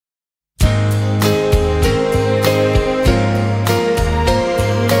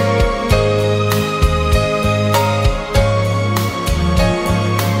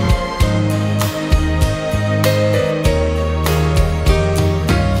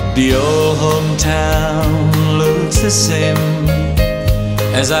The old hometown looks the same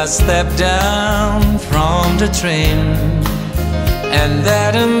as I step down from the train, and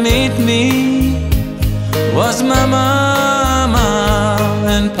there to meet me was my mama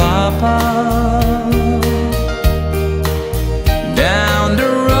and papa. Down the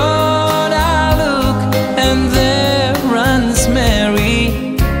road I look, and there runs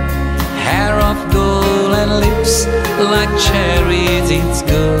Mary, hair of gold and lips like cherries. It's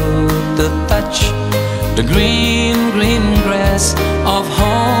good to touch the green, green grass of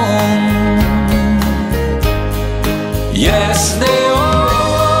home. Yes, they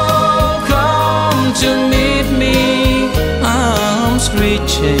all come to meet me, arms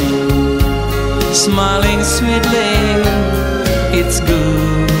reaching, smiling sweetly. It's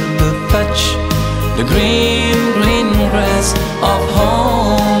good to touch the green, green grass of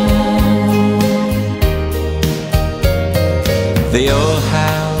home. The old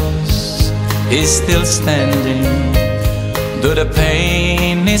house is still standing, though the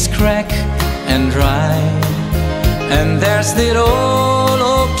paint is cracked and dry. And there's that old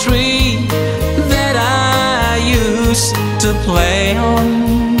oak tree that I used to play on.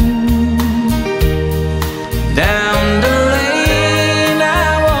 Down the lane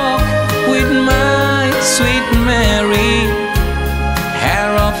I walk with my sweet Mary,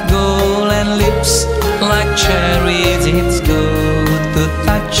 hair of gold and lips like cherries. It's good to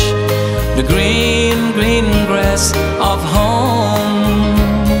touch the green, green grass of home.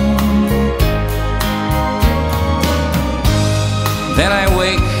 Then I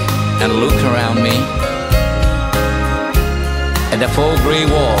wake and look around me at the four grey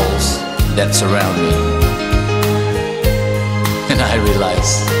walls that surround me, and I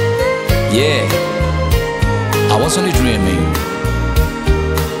realize, yeah, I was only dreaming.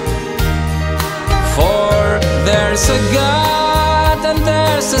 For there's a God and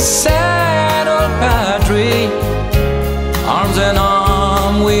there's a sad old padre, arms in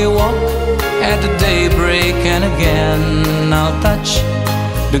arm we walk at the daybreak, and again I'll touch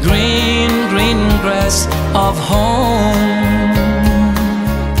the green, green grass of home.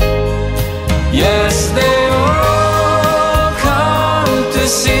 Yes, they all come to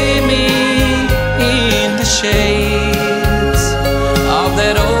see me in the shades of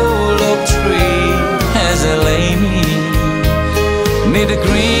that old oak tree as I lay me near the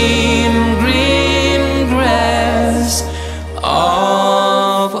green,